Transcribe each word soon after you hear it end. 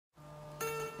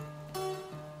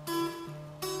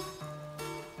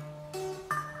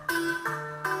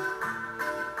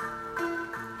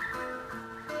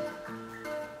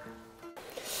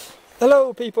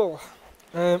Hello people,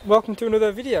 welcome to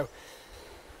another video.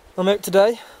 I'm out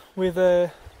today with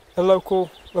a local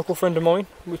friend of mine,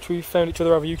 which we found each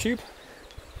other over YouTube.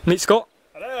 Meet Scott.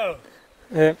 Hello.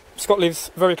 Scott lives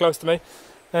very close to me,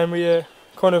 and we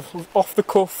kind of off the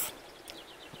cuff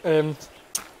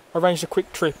arranged a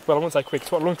quick trip. Well, I won't say quick,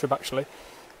 it's what a long trip actually.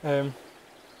 We're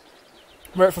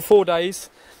out for 4 days,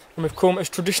 and we've come as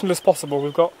traditional as possible.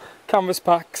 We've got canvas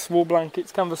packs, wool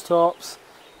blankets, canvas tarps,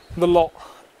 the lot.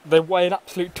 They weigh an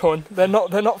absolute ton. They're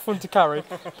not fun to carry,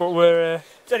 but we're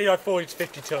it's only like 40 to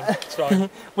 50 tons. It's fine.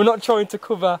 We're not trying to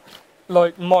cover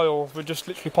like miles. We're just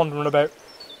literally pondering about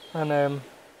and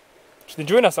just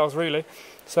enjoying ourselves really.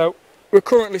 So we're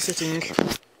currently sitting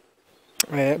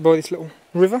by this little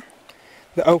river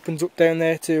that opens up down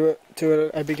there to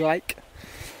a big lake,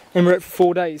 and we're out for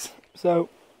 4 days. So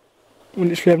we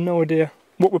literally have no idea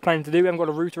what we're planning to do. We haven't got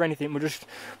a route or anything. We're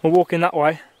walking that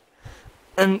way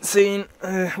and seeing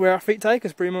where our feet take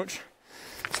us, pretty much.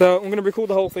 So I'm going to record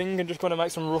the whole thing and just kind of make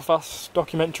some rough-ass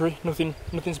documentary, nothing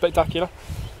spectacular.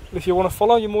 But if you want to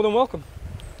follow, you're more than welcome.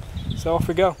 So off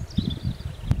we go.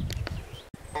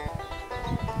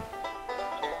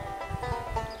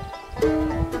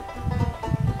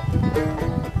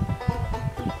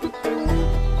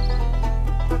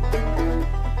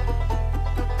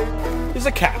 There's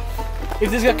a calf.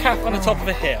 If there's a calf on the top of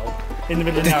a hill in the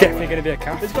middle of There's nowhere, definitely going to be a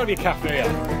calf. there's got to be a calf here.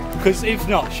 Because if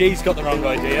not, she's got the wrong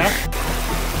idea.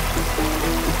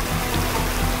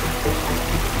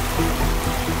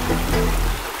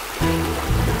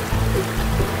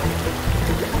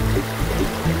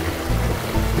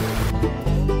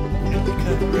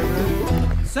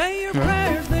 Say your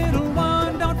prayers, little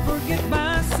one. Don't forget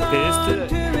my song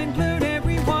to include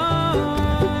everyone.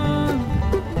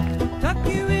 Tuck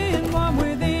you in, warm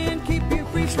within, keep you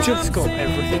free from just got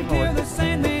everything, sin. like, Till the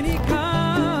Sandman he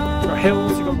comes. You've got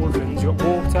hills, you've got woodlands, you've got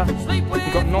water,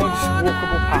 you've got nice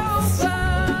walkable paths.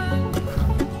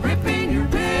 Gripping your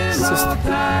It's just pillow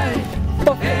tight.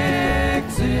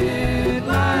 Exit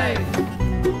light.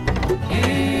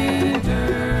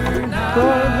 Enter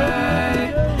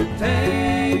night.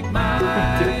 Take my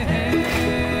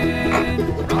hand.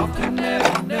 Off to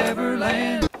Never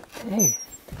Neverland.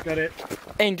 Got it.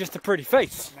 Ain't just a pretty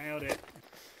face. Nailed it.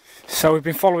 So we've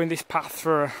been following this path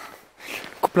for a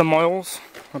couple of miles.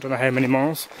 I don't know how many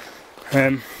miles.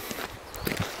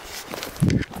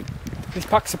 These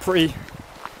packs are pretty.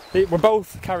 We're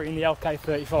both carrying the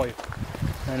LK35,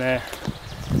 and it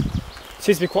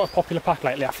seems to be quite a popular pack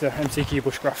lately after MCQ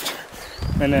bushcraft.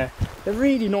 And they're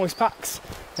really nice packs.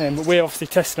 But we're obviously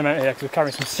testing them out here because we're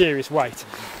carrying some serious weight.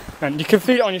 And you can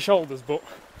feel it on your shoulders, but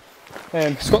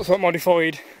Scott's got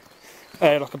modified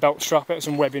like a belt strap out,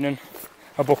 some webbing and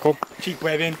a buckle. Cheap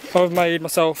webbing. I've made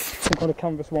myself some kind of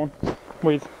canvas one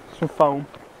with some foam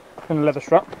and a leather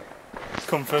strap.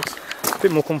 Comfort. A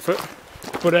bit more comfort.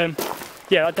 But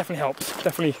yeah, that definitely helps.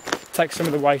 Definitely takes some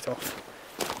of the weight off.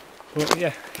 But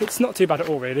yeah, it's not too bad at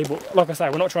all really. But like I say,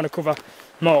 we're not trying to cover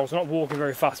miles. We're not walking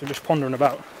very fast. We're just pondering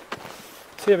about.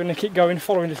 So yeah, we're going to keep going,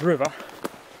 following this river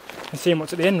and seeing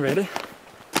what's at the end really.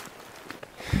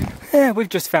 Yeah, we've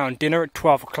just found dinner at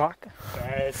 12 o'clock.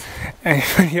 Yes. And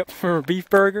ready up for a beef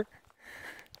burger.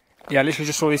 Yeah, I literally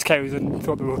just saw these cows and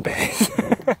thought they were bears.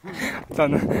 I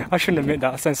don't know. I shouldn't admit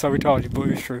that. I sound so retarded, but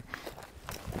it was true.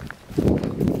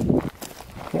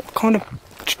 What kind of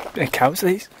cows are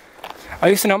these? I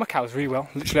used to know my cows really well.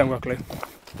 Literally, I haven't got a clue.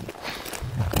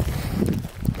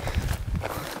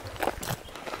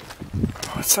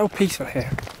 Oh, it's so peaceful here.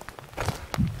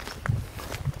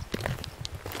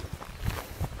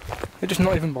 They're just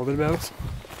not even bothered about us.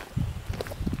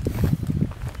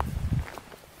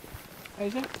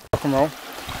 Is it? Rock and roll.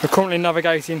 We're currently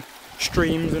navigating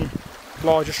streams and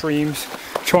larger streams,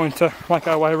 trying to make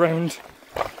our way around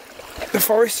the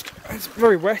forest. It's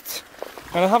very wet,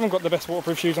 and I haven't got the best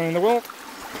waterproof shoes on in the world.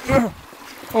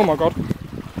 Oh my god.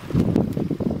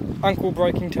 Ankle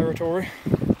breaking territory.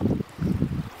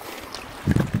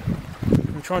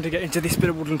 I'm trying to get into this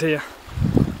bit of woodland here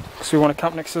because we want to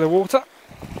camp next to the water.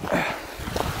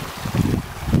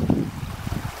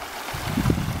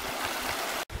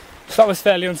 So that was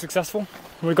fairly unsuccessful.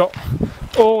 We got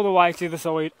all the way to the other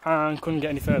side and couldn't get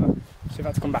any further, so we've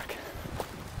had to come back.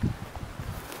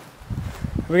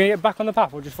 Are we going to get back on the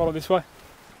path or just follow this way?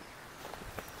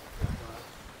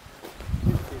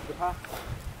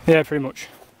 Yeah, pretty much.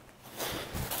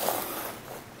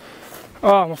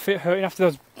 Oh, my feet are hurting after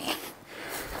those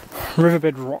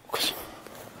riverbed rocks.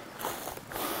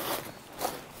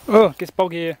 Oh, it gets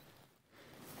boggy here.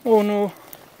 Oh no.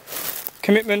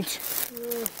 Commitment.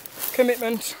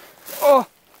 Commitment. Oh!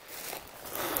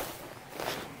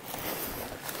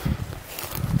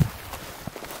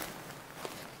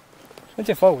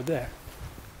 Plenty of firewood there.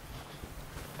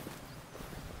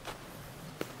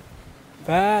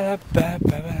 Ba, ba, ba,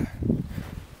 ba.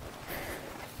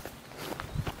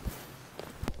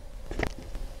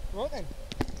 Right then,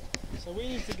 so we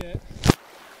need to get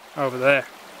over there,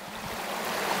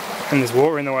 and there's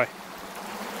water in the way.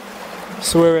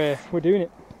 So we're doing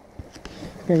it.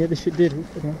 We're gonna get this shit did.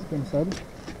 Okay, let's go inside.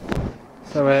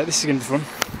 So this is gonna be fun.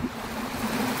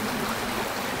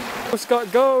 Go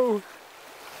Scott, go!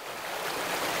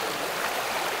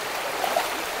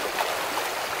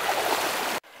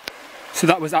 So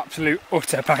that was absolute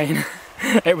utter pain.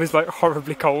 It was like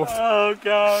horribly cold. Oh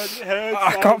god, it hurts.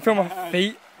 I can't feel my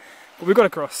feet, but we got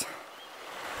across.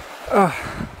 Oh,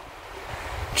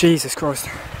 Jesus Christ.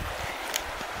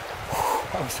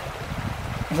 That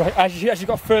was like, as you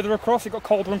got further across, it got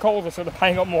colder and colder, so the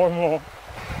pain got more and more.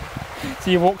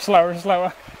 So you walk slower and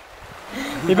slower.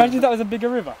 Imagine if that was a bigger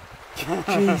river.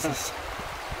 Jesus.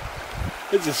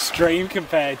 It's a stream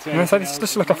compared to And it's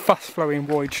just like a fast flowing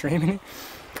wide stream, isn't it?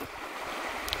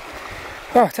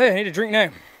 Oh, I tell you, I need a drink now.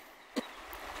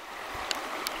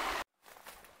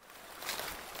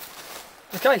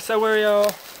 Okay, so we are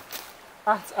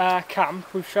at our camp,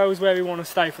 which shows where we want to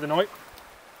stay for the night.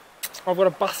 I've got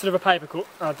a bastard of a paper cut.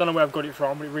 I don't know where I've got it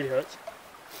from, but it really hurts.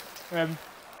 I'm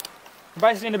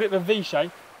basically in a bit of a V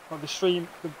shape, like the stream's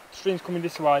coming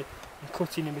this way and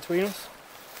cutting in between us.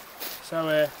 So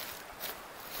it's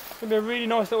going to be a really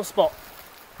nice little spot.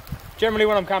 Generally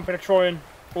when I'm camping I try and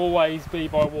always be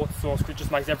by a water source because it just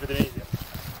makes everything easier.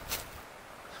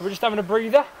 So we're just having a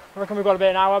breather. I reckon we've got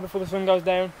about an hour before the sun goes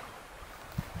down.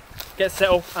 Get set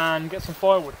up and get some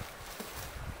firewood.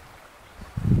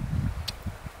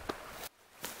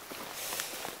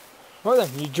 Right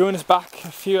then, you join us back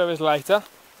a few hours later.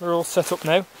 We're all set up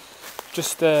now,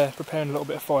 just preparing a little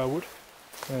bit of firewood.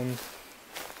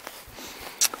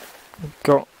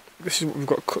 This is what we've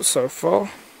got cut so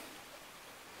far,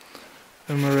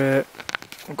 and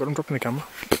oh god, I'm dropping the camera.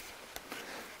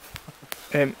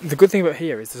 The good thing about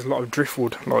here is there's a lot of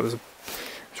driftwood. It's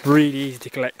really easy to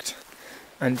collect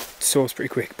and source pretty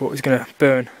quick, but it's going to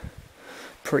burn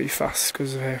pretty fast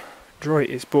because of how dry it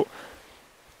is. But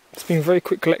it's been a very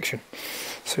quick collection,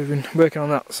 so we've been working on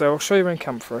that. So I'll show you around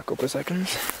camp for a couple of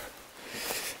seconds.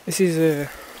 This is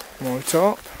my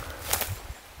tarp.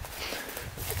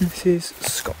 This is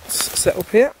Scott's setup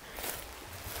here.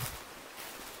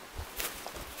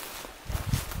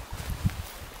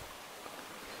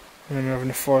 And then we're having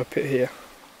a fire pit here.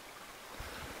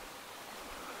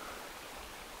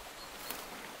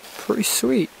 Pretty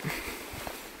sweet.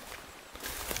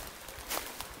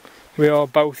 We are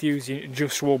both using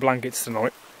just wool blankets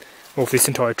tonight, or for this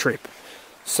entire trip.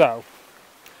 So,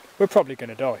 we're probably going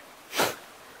to die.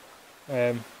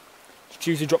 It's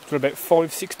usually dropped to about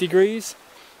 5-6 degrees.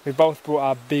 We both brought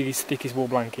our biggest, thickest wool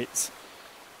blankets.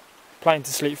 Planning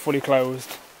to sleep fully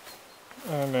closed.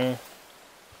 And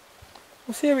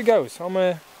we'll see how it goes.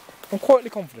 I'm quietly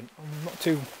confident. I'm not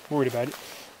too worried about it.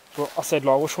 But I said,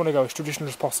 like, I just want to go as traditional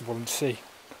as possible and see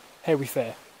how we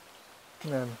fare.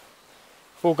 If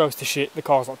all goes to shit, the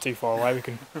car's not too far away.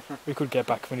 We could get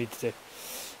back if we needed to.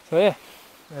 So yeah,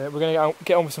 we're going to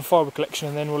get on with some firewood collection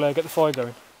and then we'll get the fire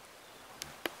going.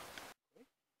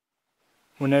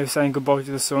 We're now saying goodbye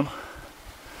to the sun.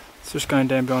 It's just going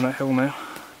down behind that hill now.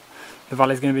 The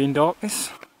valley's going to be in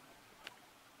darkness.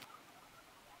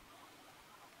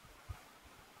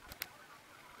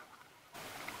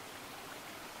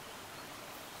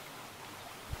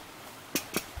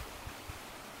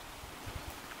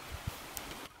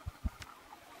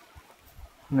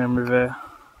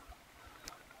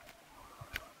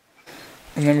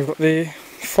 And then we've got the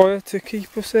fire to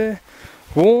keep us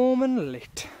warm and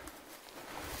lit.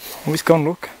 Oh, it's gone,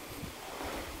 look.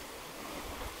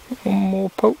 One more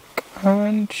poke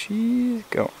and she's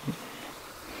gone.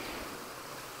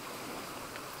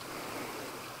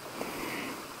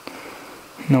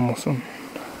 No more sun.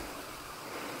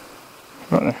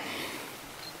 Right then.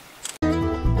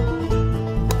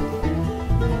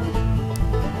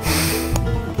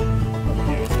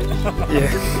 Yeah.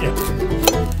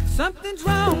 Something's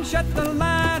wrong, shut the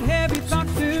light, heavy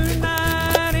thoughts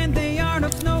tonight, and they aren't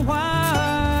of Snow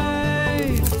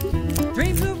White.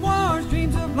 Dreams of wars,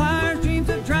 dreams of liars, dreams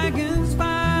of dragons,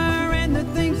 fire, and the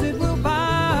things that will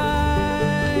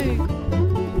bite.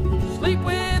 Sleep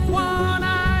with one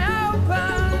eye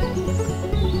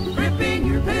open, gripping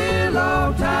your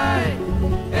pillow tight.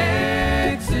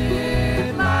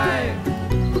 Exit life.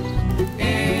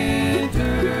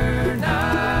 Enter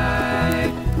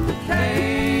night.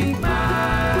 Take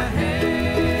my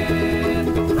hand.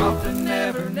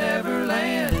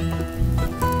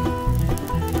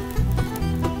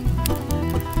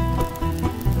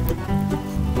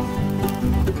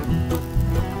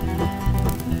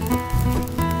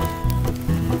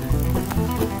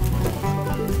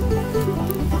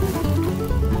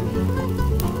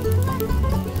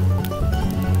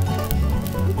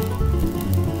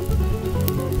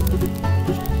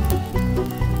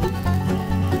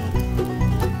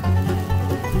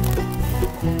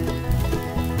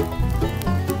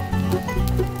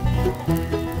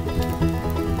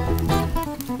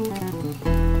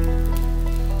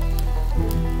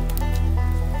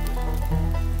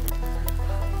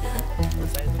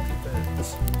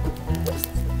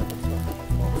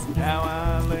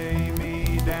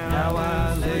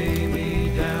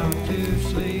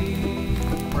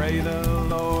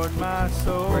 my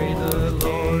soul. Pray the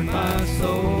Lord my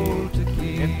soul to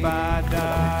keep. If I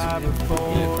die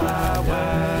before I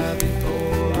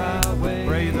wake,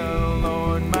 pray the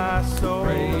Lord my soul.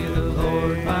 Pray the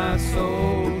Lord my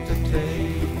soul to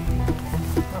take.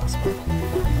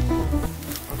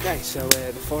 Okay, so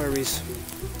the fire is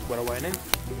well away now.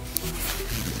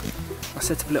 I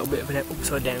set up a little bit of an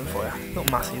upside down fire, not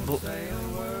massive, but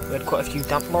we had quite a few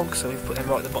damp logs, so we've put them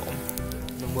right at the bottom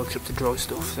and then worked up to dry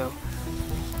stuff. So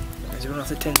we're going to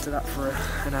have to tend to that for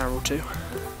an hour or two.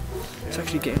 It's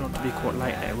actually getting on to be quite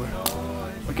late now.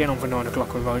 We're getting on for 9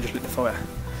 o'clock. We've only just lit the fire,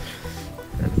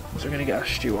 so we're going to get our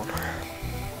stew on,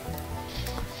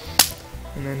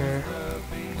 and then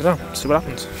I don't know, see what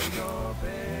happens.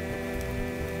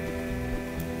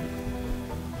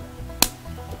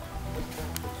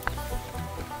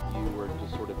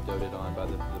 Doted on by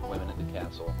the women at the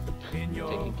castle,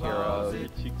 taken care of. Your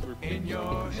cheeks were pink.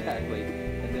 Exactly.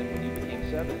 And then when you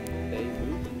became 7, they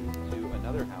moved you to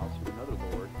another house with another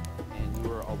lord, and you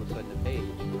were all of a sudden a page.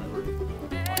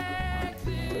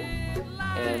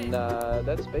 And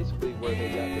that's basically where they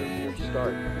got their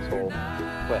start in this whole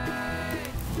quest.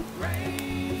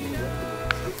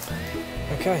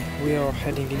 Okay, we are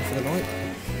heading in for the night.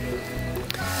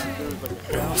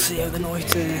 I'll see how the night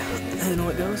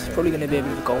goes. It's probably going to be a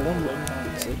bit of a cold one, but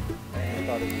we'll see.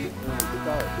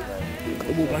 Got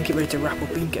the wool blanket ready to wrap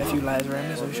up in, get a few layers around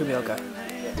me, so it should be okay.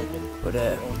 But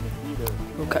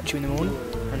we'll catch you in the morning,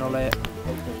 and I'll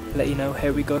let you know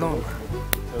how we got on.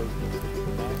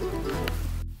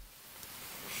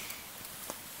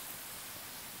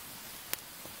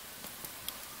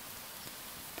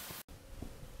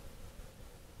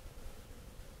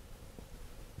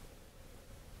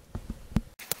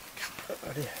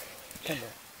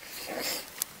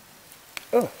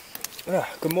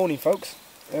 Good morning, folks.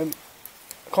 I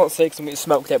can't say because I'm getting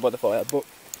smoked out by the fire, but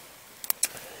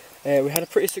we had a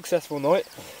pretty successful night.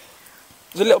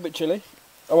 It was a little bit chilly,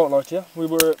 I won't lie to you. We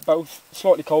were both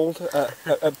slightly cold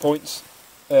at points,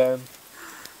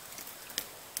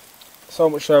 so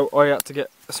much so I had to get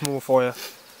a small fire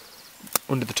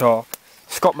under the tarp.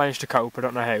 Scott managed to cope, I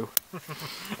don't know how.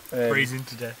 Freezing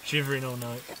to death, shivering all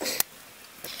night.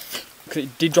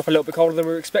 It did drop a little bit colder than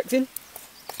we were expecting.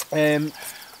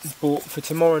 But for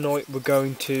tomorrow night we're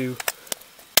going to,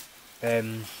 I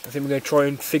think we're going to try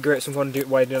and figure out some kind of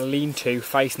way to lean to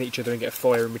facing each other and get a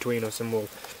fire in between us, and we'll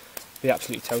be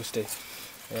absolutely toasty.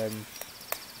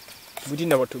 We didn't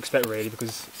know what to expect really,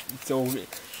 because it's all,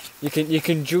 you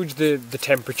can judge the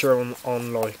temperature on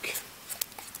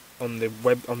the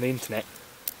web, on the internet,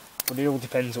 but it all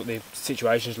depends what the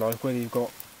situation's like. Whether you've got,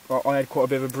 I had quite a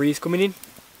bit of a breeze coming in,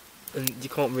 and you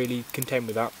can't really contend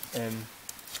with that.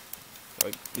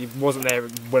 It wasn't there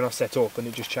when I set up, and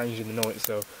it just changed in the night,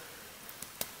 so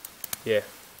yeah,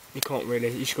 you can't really,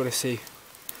 you just got to see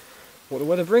what the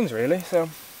weather brings really. So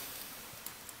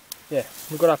yeah,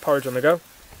 we've got our porridge on the go.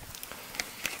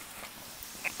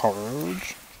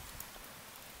 Porridge.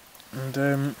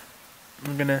 And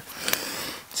we're going to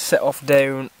set off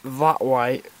down that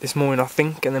way this morning, I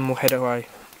think, and then we'll head away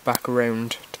back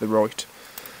around to the right.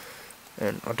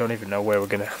 And I don't even know where we're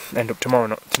going to end up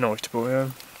tonight,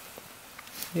 but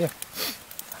yeah.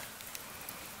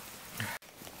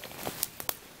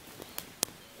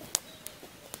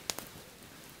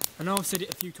 I know I've said it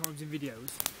a few times in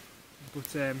videos,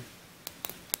 but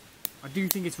I do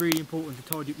think it's really important to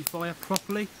tidy up your fire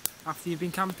properly after you've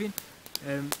been camping.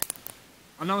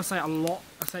 I know I say it a lot,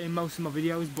 I say it in most of my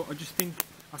videos, but I just think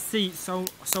I see it so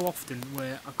often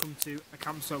where I come to a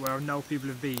campsite where I know people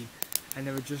have been, and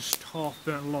there are just half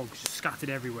burnt logs just scattered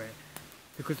everywhere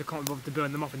because they can't bother to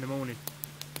burn them off in the morning.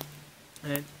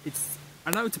 And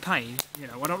I know it's a pain, you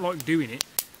know, I don't like doing it,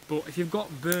 but if you've got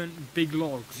burnt big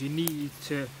logs, you need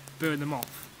to burn them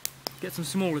off. Get some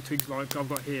smaller twigs like I've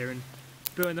got here and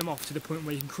burn them off to the point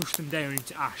where you can crush them down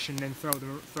into ash and then throw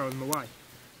them away.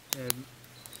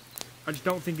 I just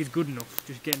don't think it's good enough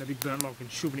just getting a big burnt log and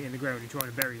shoving it in the ground and trying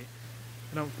to bury it.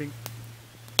 I don't think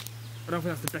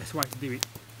that's the best way to do it.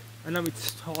 I know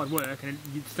it's hard work and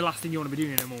it's the last thing you want to be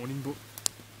doing in the morning, but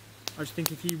I just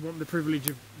think if you want the privilege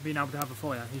of being able to have a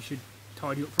fire, you should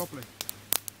tidy up properly.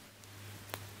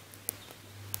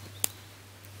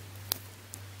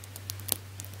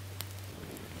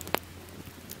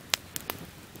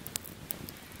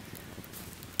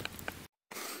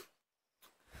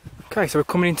 Okay, so we're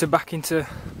coming back into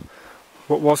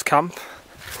what was camp.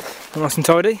 Nice and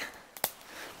tidy.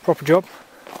 Proper job.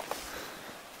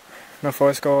 No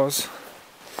fire scars.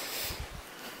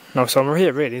 No summer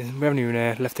here really, we haven't even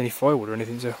left any firewood or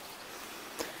anything, so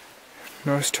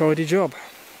nice tidy job.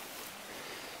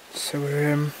 So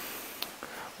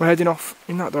we're we're heading off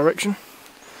in that direction.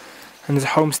 And there's a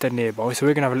homestead nearby, so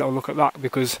we're going to have a little look at that,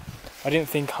 because I didn't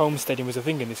think homesteading was a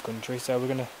thing in this country, so we're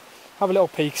going to have a little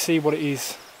peek, see what it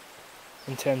is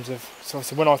in terms of, so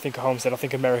obviously when I think of homestead I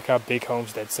think America, big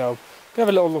homestead, so we're going to have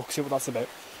a little look, see what that's about.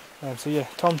 So yeah,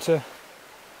 time to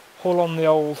haul on the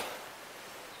old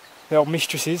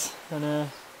mistresses and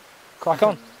crack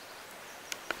on.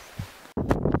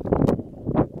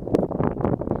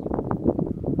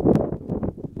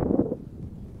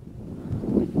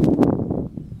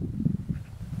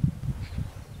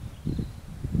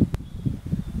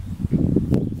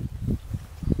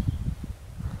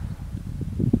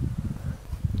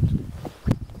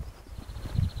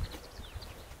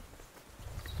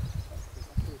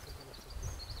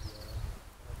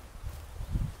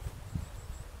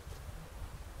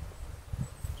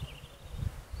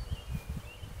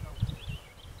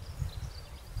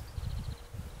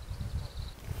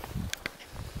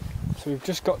 So we've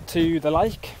just got to the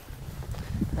lake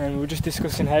and we're just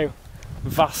discussing how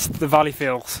vast the valley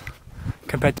feels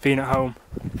compared to being at home.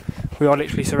 We are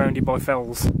literally surrounded by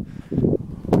fells,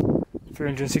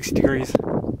 360 degrees.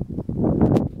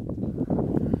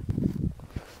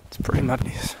 It's pretty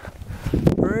madness,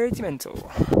 pretty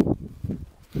mental.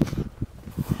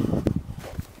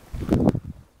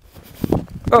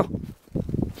 Oh!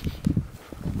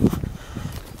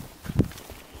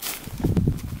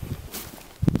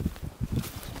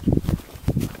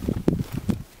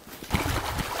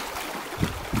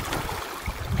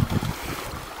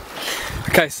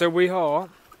 Okay, so we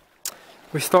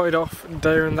started off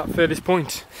down that furthest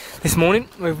point this morning.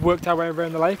 We've worked our way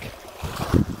around the lake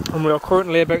and we are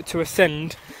currently about to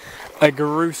ascend a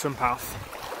gruesome path.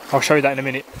 I'll show you that in a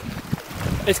minute.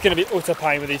 It's going to be utter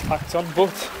pain with these packs on,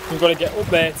 but we've got to get up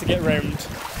there to get round,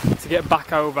 to get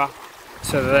back over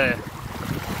to there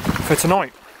for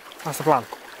tonight. That's the plan.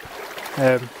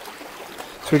 So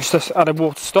we just had a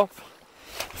water stop,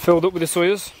 filled up with the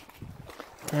soyas,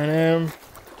 and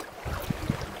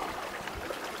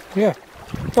yeah.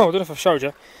 Oh, I don't know if I've showed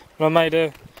you, but I made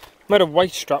a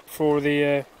weight strap for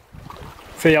the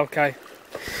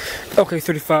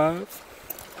LK35,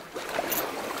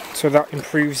 so that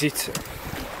improves it.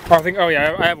 Oh, I think. Oh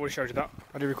yeah, I have already showed you that.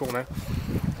 I do recall now.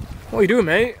 What are you doing,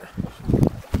 mate?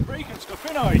 Breaking stuff,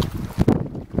 ain't I?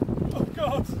 Oh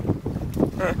God!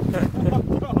 Oh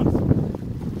God!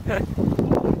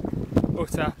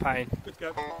 Utter pain. Good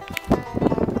go.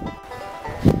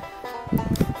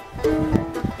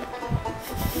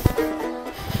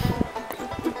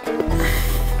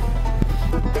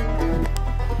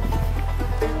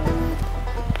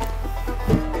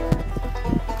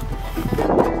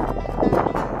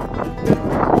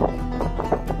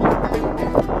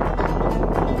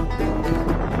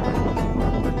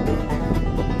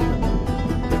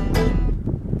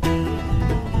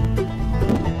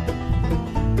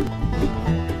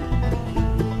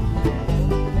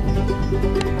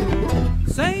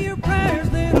 Say your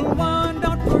prayers, little one.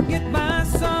 Don't forget, my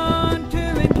son,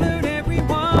 to include everyone.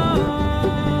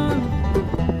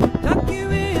 Tuck you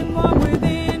in, warm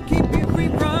within, keep you free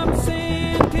from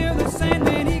sin till the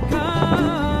Sandman he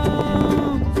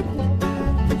comes.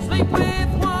 Sleep with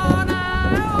one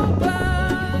eye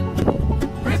open,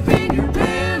 gripping your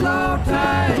pillow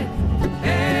tight.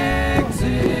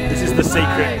 Exit. This is the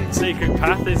secret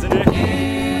path, isn't it?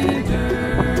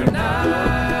 Enter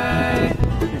night.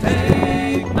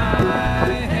 Take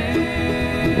my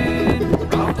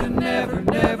hand. Off to Never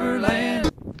Never Land.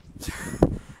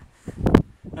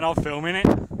 And I'll film in it.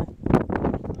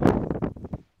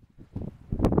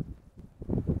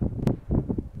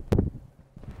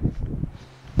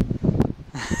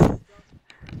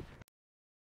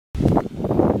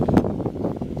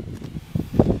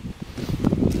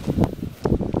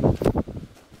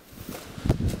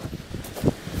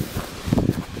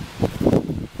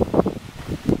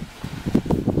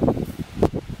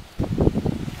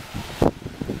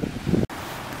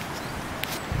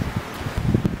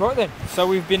 Right then, so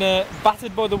we've been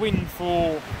battered by the wind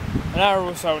for an hour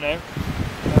or so now.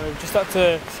 We've just had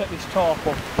to set this tarp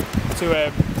up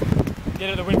to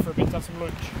get out of the wind for a bit to have some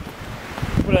lunch.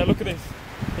 But look at this,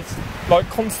 it's like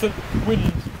constant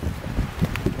wind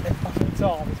back in the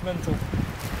tarp, it's mental.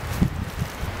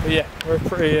 But yeah, we're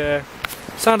pretty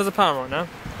sound as a pan right now.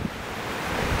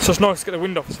 So it's nice to get the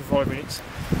wind off us for 5 minutes.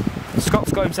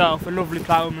 Scott's got himself a lovely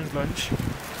ploughman's lunch,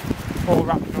 all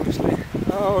wrapped obviously.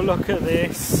 Oh, look at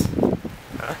this.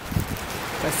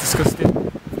 That's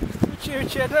disgusting. Cheer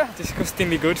cheddar.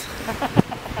 Disgustingly good.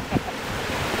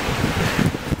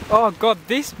 Oh god,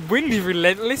 this wind is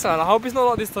relentless and I hope it's not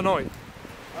like this tonight.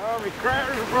 Oh, my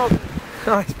crackers are broken.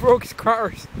 Oh, it's broke his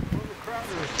crackers. All the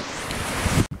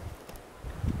crackers.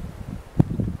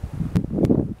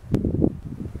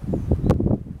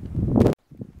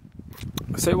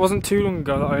 So it wasn't too long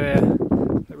ago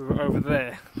that we were over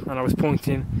there, and I was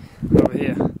pointing over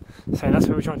here, saying that's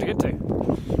where we're trying to get to.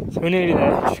 So we're nearly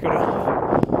there. Just got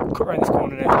to cut around this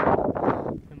corner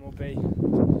now, and we'll be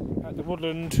at the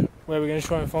woodland where we're going to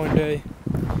try and find a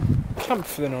camp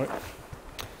for the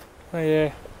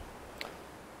night.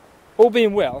 All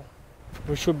being well,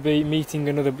 we should be meeting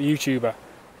another YouTuber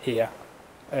here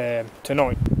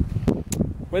tonight.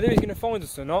 Whether he's going to find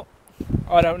us or not,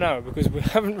 I don't know, because we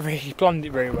haven't really planned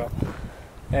it very well.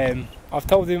 I've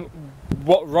told him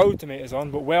what road to meet us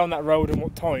on, but where on that road and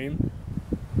what time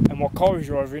and what car he's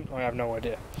driving, I have no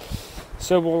idea.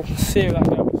 So we'll see how that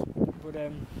goes. But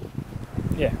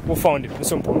yeah, we'll find him at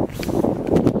some point.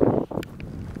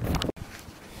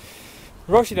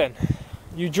 Righty then,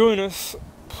 you join us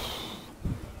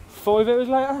 5 hours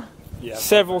later? Yeah.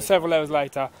 Several hours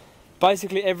later.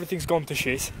 Basically everything's gone to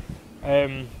shit.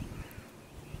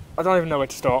 I don't even know where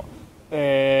to start.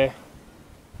 Yeah,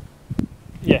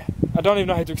 I don't even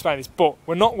know how to explain this, but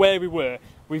we're not where we were.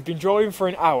 We've been driving for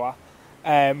an hour.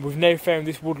 We've now found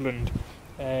this woodland.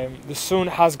 The sun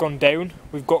has gone down.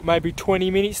 We've got maybe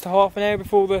 20 minutes to half an hour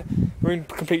before we're in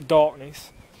complete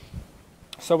darkness.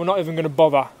 So we're not even going to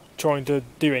bother trying to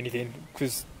do anything,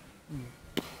 because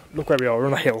look where we are, we're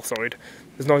on a hillside.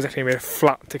 There's not exactly anywhere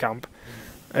flat to camp.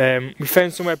 We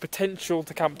found somewhere potential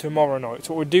to camp tomorrow night.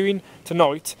 So what we're doing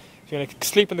tonight is we're going to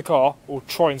sleep in the car, or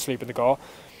try and sleep in the car,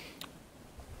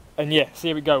 and yeah,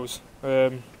 see how it goes.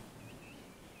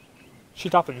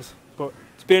 Shit happens, but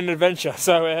it's been an adventure,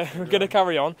 so we're going to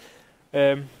carry on.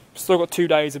 Still got 2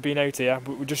 days of being out here,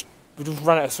 but we just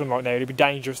ran out of sunlight now. It'd be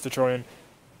dangerous to try and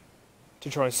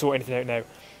sort anything out now.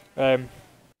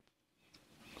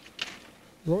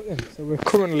 Right then, so we're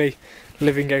currently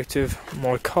living out of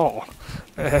my car.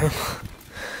 I've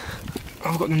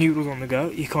got the noodles on the go.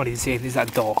 You can't even see it, it's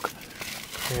that dark.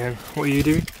 What are you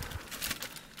doing?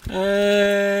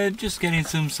 Just getting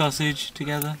some sausage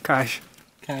together. Cash.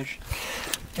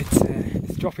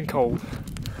 It's dropping cold,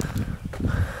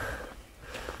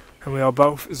 and we are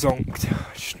both zonked.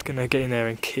 Just gonna get in there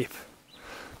and keep.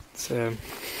 So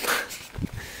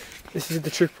this is the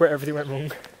trip where everything went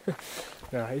wrong.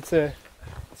 No, it's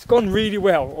gone really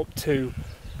well up to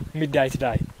midday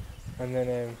today, and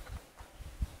then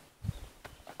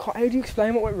how do you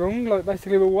explain what went wrong? Like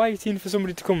basically we're waiting for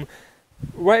somebody to come,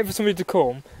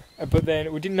 but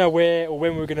then we didn't know where or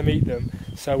when we were going to meet them,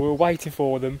 so we were waiting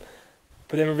for them,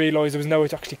 but then we realised there was nowhere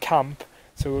to actually camp,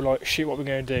 so we were like, shit, what we're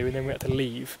going to do, and then we had to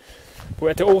leave. But we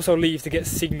had to also leave to get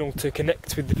signal to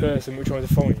connect with the person we're trying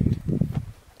to find,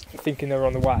 thinking they were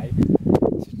on the way.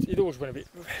 It all just went a bit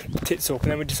tits up,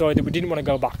 and then we decided we didn't want to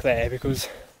go back there because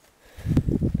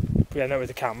we had nowhere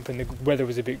to camp and the weather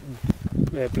was a bit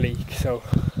bleak. So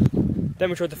then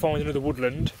we tried to find another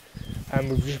woodland, and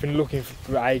we've just been looking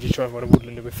for ages trying to find a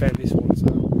woodland, and we found this one.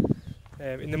 So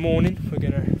in the morning we're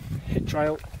going to hit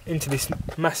trail into this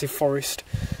massive forest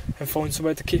and find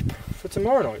somewhere to keep for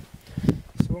tomorrow night.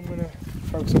 So I'm going to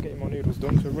focus on getting my noodles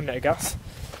done because we're running out of gas.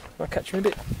 I'll catch you in a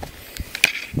bit.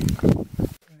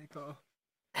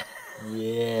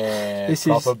 Yeah, this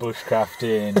proper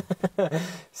bushcrafting.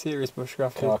 Serious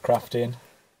bushcrafting. Car crafting.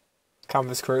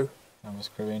 Canvas crew. Canvas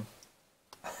crewing.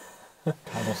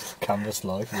 Canvas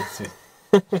life, this is.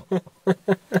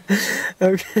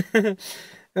 Okay.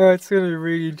 Oh, it's going to be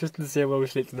really interesting to see how well we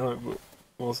sleep tonight, but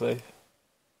we'll see.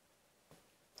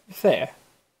 Fair.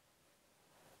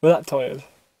 We're that tired.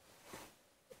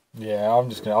 Yeah,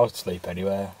 I'll sleep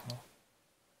anywhere.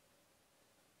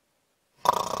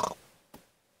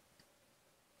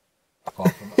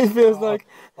 It feels like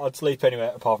I'd sleep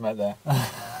anywhere apart from out there.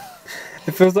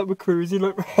 it feels like we're cruising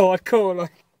like hardcore,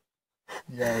 like.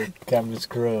 Yeah, canvas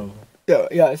crew. Yeah,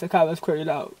 it's a canvas crew, you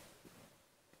know.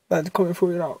 That's coming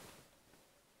for you out.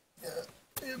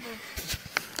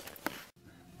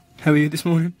 How are you this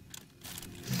morning?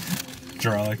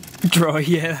 Dry. Dry,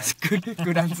 yeah, that's good.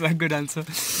 Good answer.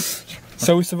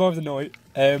 So we survived the night.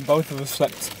 Both of us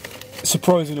slept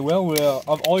surprisingly well.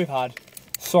 I've had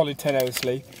solid 10 hours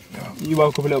sleep. You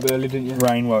woke up a little bit early, didn't you?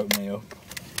 Rain woke me up.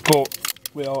 But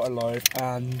we are alive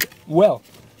and well.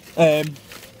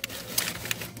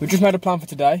 We've just made a plan for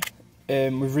today.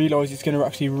 We've realised it's going to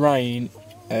actually rain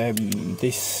late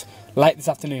this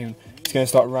afternoon. It's going to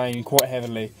start raining quite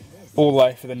heavily all the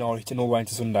way for the night and all the way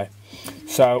into Sunday.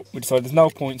 So we decided there's no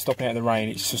point stopping out of the rain,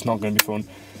 it's just not going to be fun.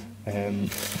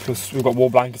 Plus we've got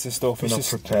warm blankets and stuff. We're not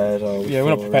prepared, are we? Yeah, we're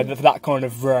not prepared for that kind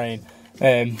of rain.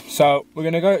 So we're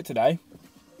going to go out today,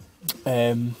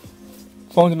 find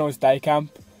a nice day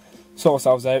camp, sort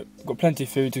ourselves out. We've got plenty of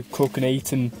food to cook and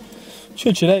eat and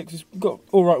chill out because we've got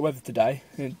alright weather today.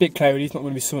 It's a bit cloudy, it's not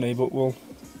going to be sunny, but we'll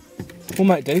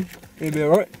make do. it'll be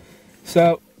alright.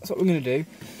 So that's what we're going to do,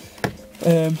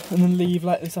 and then leave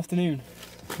later this afternoon.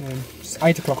 It's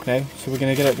 8 o'clock now, so we're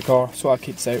going to get out the car, sort our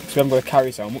kits out, because we haven't got to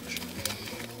carry so much.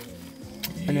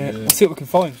 And let's see what we can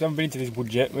find, because we haven't been into this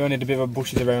wood yet. We only had a bit of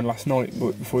bushes around last night,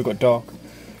 but before it got dark.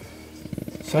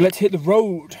 So let's hit the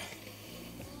road.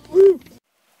 Woo!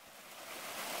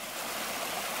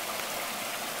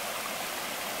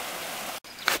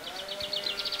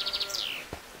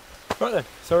 Right then,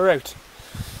 so we're out.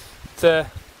 It's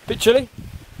a bit chilly,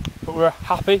 but we're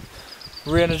happy,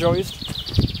 re-energised.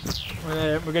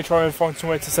 We're going to try and find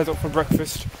somewhere to set up for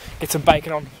breakfast, get some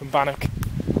bacon on, some bannock,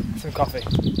 some coffee.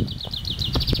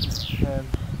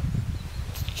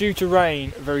 It's due to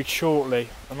rain very shortly,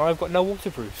 and I've got no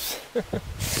waterproofs.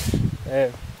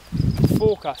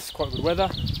 Forecast quite good weather.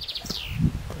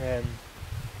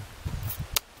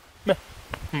 Not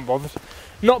bothered.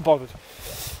 Not bothered.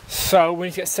 So we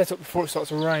need to get set up before it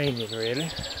starts raining, really.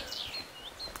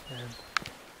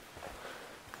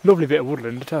 Lovely bit of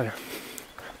woodland, I tell you.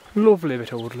 Lovely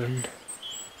bit of woodland.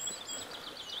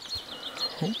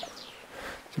 Oh,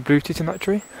 there's a blue tit in that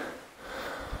tree.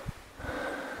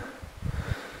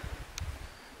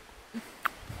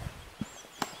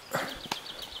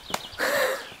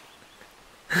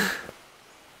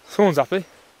 Someone's happy.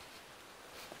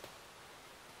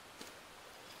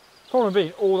 Problem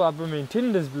being, all that blooming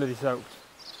tinder's bloody soaked.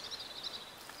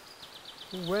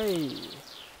 Way.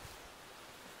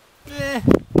 Yeah.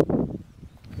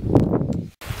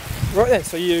 Right then,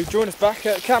 so you join us back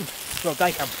at camp. Well,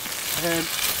 day camp.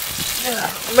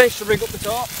 Managed to rig up the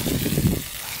tarp.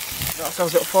 Got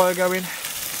ourselves a little fire going.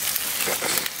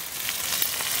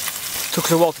 Took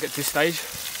us a while to get to this stage.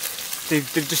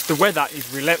 Just the weather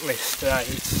is relentless today.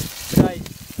 Today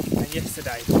and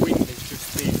yesterday, the wind has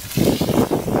just been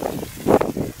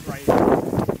crazy.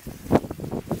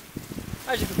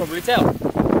 As you can probably tell.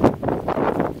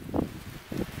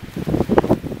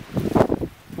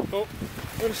 But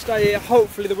I'm going to stay here.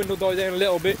 Hopefully the wind will die down a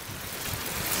little bit.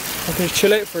 I can just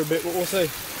chill out for a bit, but we'll see.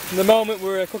 At the moment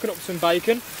we're cooking up some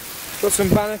bacon. Got some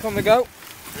bannock on the go.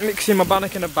 Mixing my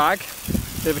bannock in a bag.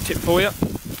 Bit of a tip for you.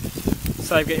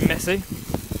 Save getting messy.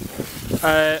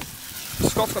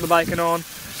 Scott's got the bacon on.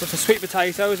 Got some sweet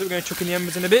potatoes that we're going to chuck in the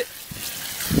embers in a bit.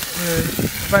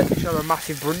 Basically show a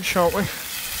massive brunch, aren't we?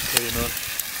 Pretty much.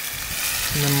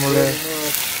 And then we'll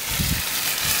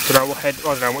I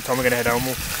don't know what time we're going to head home.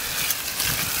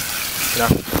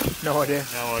 No idea.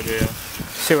 No idea.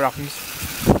 See what happens.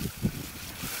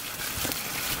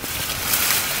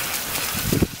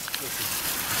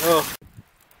 Oh.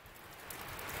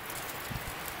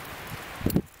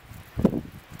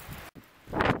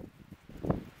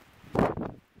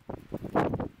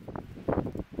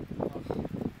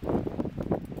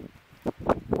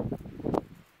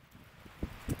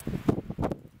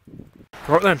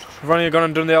 Right then, we've only gone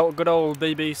and done the good old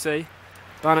BBC,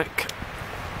 bannock,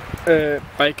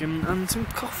 bacon and some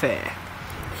coffee.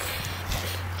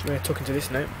 So we're tucking to this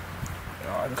now.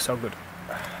 Oh, it looks so good.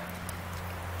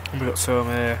 And we've got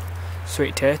some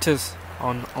sweet taters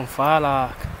on fire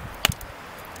like.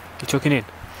 You tucking in?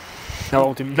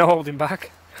 No holding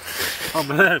back. Oh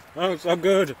man, oh it's so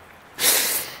good.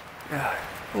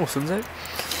 Oh, sun's out.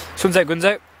 Sun's out, guns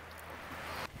out.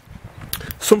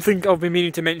 Something I've been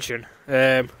meaning to mention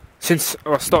since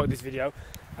I started this video,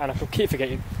 and I keep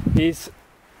forgetting, is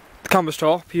the canvas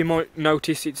tarp. You might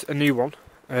notice it's a new one.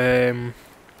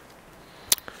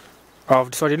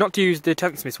 I've decided not to use the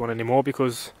 10th Smiths one anymore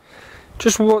because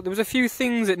there was a few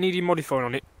things that needed modifying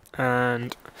on it,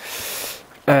 and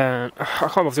I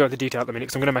can't obviously go into detail at the minute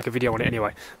because I'm going to make a video on it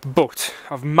anyway. But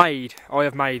I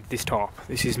have made this tarp.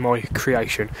 This is my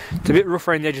creation. It's a bit rough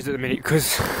around the edges at the minute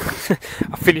because I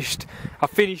finished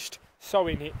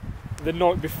sewing it the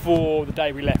night before the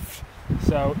day we left.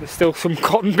 So there's still some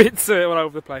cotton bits all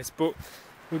over the place. But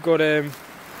we've got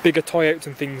bigger tie-outs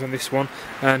and things on this one,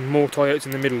 and more tie-outs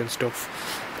in the middle and stuff.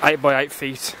 8 by 8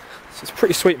 feet. So it's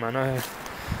pretty sweet, man.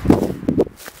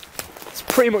 It's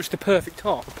pretty much the perfect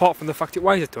tarp, apart from the fact it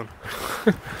weighs a ton.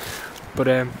 But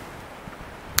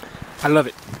I love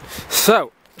it.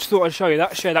 So just thought I'd show you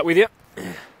that, share that with you.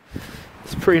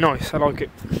 It's pretty nice. I like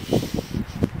it.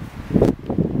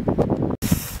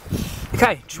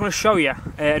 Okay, just want to show you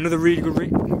another really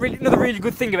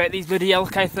good thing about these bloody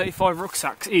LK35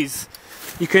 rucksacks is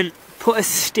you can put a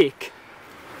stick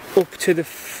up to the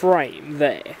frame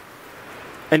there,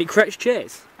 and it creates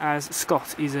chairs, as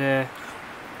Scott is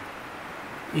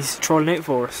trialling out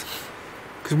for us.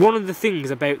 Because one of the things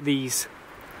about being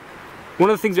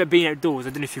outdoors,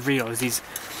 I don't know if you've realised, is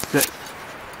that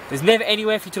there's never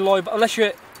anywhere for you to lie, unless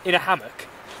you're in a hammock.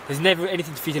 There's never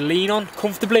anything for you to lean on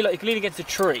comfortably. Like you can lean against a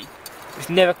tree, It's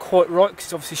never quite right because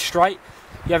it's obviously straight.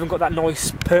 You haven't got that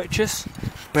nice purchase.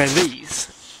 Where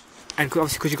these, and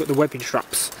obviously because you've got the webbing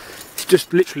straps, it's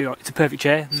just literally like, it's a perfect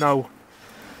chair. No,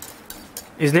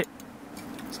 isn't it?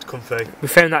 It's comfy. We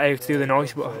found that out the other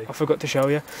night, but I forgot to show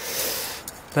you.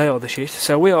 They are the shit.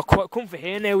 So we are quite comfy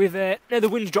here now. With now the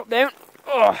wind's dropped down.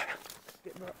 Oh,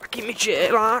 give me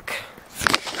chair like.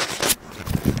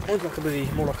 Looks like a bloody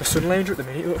more like a sun lounger at the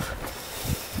minute.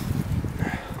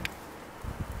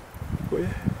 But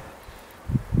yeah.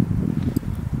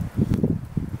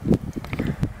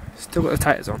 Still got the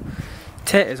taters on.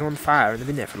 Taters on fire and they've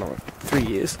been there for like 3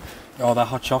 years. Oh, that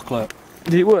hot chocolate.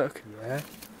 Did it work? Yeah.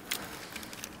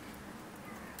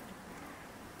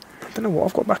 I don't know what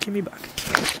I've got back in my bag.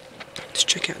 Let's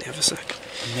check out the other sec.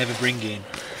 Never bring in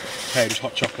powdered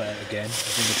hot chocolate out again.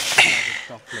 I bring a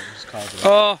chocolate and just carve it up.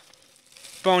 Oh,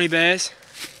 Barney Bears.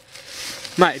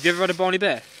 Mate, have you ever had a Barney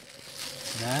Bear?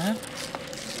 Nah.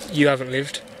 You haven't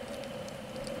lived.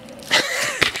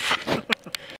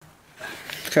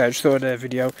 Okay, I just thought I'd a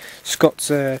video. Scott's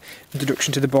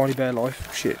introduction to the Barney Bear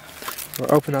life. Shit.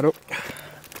 Right, open that up.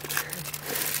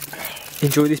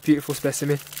 Enjoy this beautiful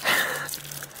specimen.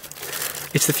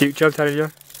 It's the future, I'm telling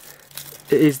you.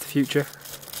 It is the future.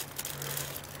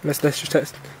 Let's just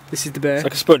test. This is the bear. It's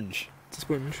like a sponge. It's a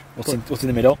sponge. What's in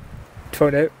the middle?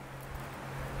 Find out.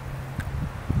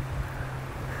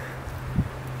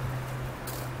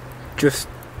 Just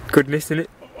goodness, innit?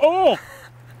 Oh!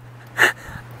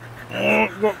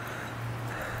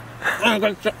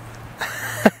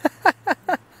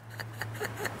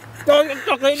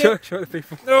 Show the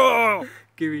people. Oh!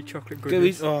 Gooey chocolate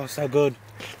goodness. Oh, so good.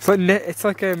 It's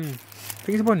like I think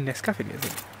it's by Nescafe, isn't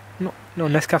it? No,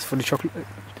 Nescafe's for the chocolate.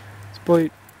 It's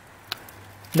by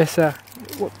Nessa.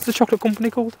 What's the chocolate company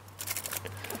called?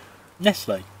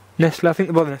 Nestle. Nestle. I think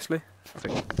they're by Nestle. I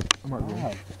think. I might be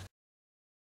wrong.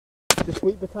 The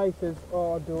sweet potatoes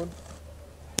are done.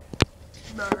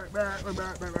 They're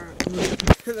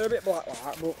a bit black like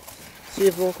that, but see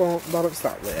if I can't balance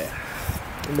that there.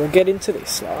 And we'll get into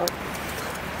this, like.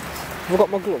 I've got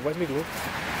my glove, where's my glove?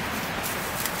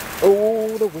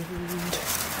 Oh, the wind.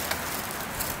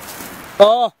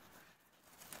 Oh!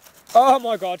 Oh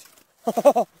my god!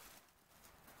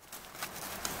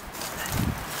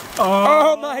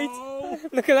 Oh, mate!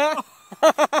 Look at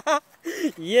that!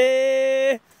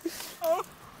 Yeah!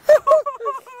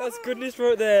 That's goodness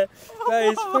right there. That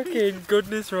is fucking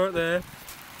goodness right there.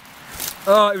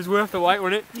 Oh, it was worth the wait,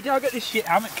 wasn't it? You don't get this shit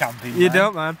hammock camping, You man.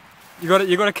 don't, man. You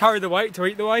gotta carry the weight to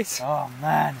eat the weight. Oh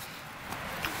man.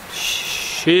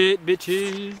 Shit,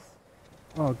 bitches.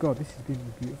 Oh god, this has been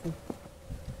beautiful.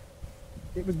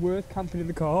 It was worth camping in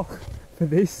the car for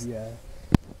this. Yeah.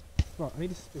 Right, I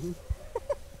need a spoon.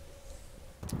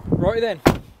 Right then,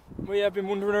 we have been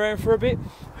wandering around for a bit.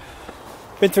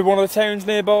 Been to one of the towns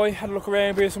nearby, had a look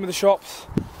around, been to some of the shops.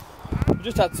 We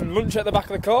just had some lunch at the back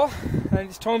of the car, and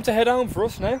it's time to head home for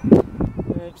us now.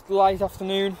 It's late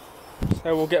afternoon,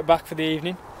 so we'll get back for the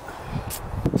evening.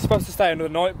 We're supposed to stay another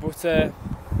night, but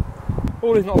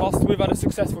all is not lost. We've had a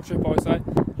successful trip, I say.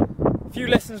 A few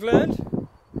lessons learned,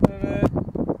 and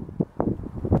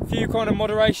a few kind of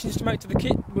moderations to make to the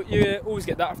kit, but you always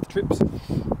get that after trips.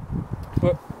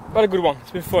 But had a good one, it's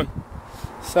been fun.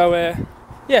 So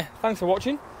yeah, thanks for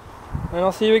watching, and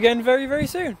I'll see you again very, very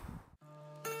soon.